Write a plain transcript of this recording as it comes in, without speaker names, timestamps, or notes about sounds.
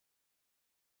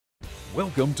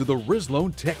Welcome to the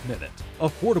Rislone Tech Minute,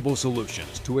 affordable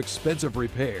solutions to expensive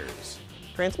repairs.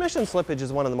 Transmission slippage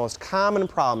is one of the most common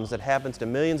problems that happens to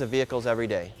millions of vehicles every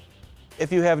day.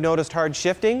 If you have noticed hard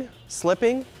shifting,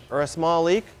 slipping, or a small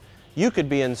leak, you could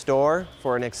be in store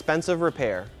for an expensive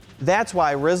repair. That's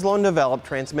why Rislone developed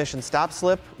Transmission Stop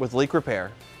Slip with leak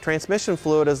repair. Transmission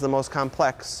fluid is the most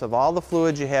complex of all the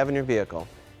fluids you have in your vehicle,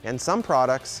 and some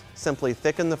products simply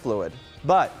thicken the fluid.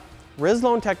 But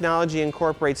Rislone technology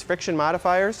incorporates friction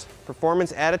modifiers,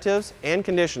 performance additives, and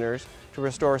conditioners to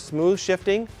restore smooth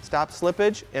shifting, stop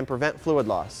slippage, and prevent fluid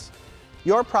loss.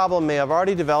 Your problem may have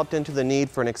already developed into the need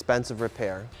for an expensive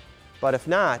repair. But if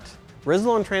not,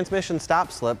 Rislone Transmission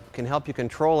Stop Slip can help you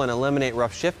control and eliminate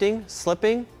rough shifting,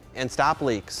 slipping, and stop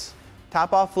leaks.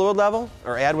 Top off fluid level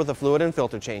or add with a fluid and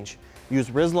filter change. Use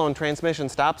Rislone Transmission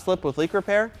Stop Slip with leak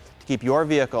repair to keep your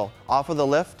vehicle off of the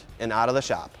lift and out of the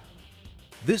shop.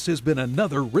 This has been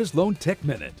another Rislone Tech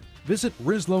Minute. Visit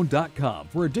Rislone.com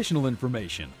for additional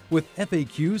information with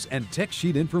FAQs and tech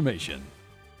sheet information.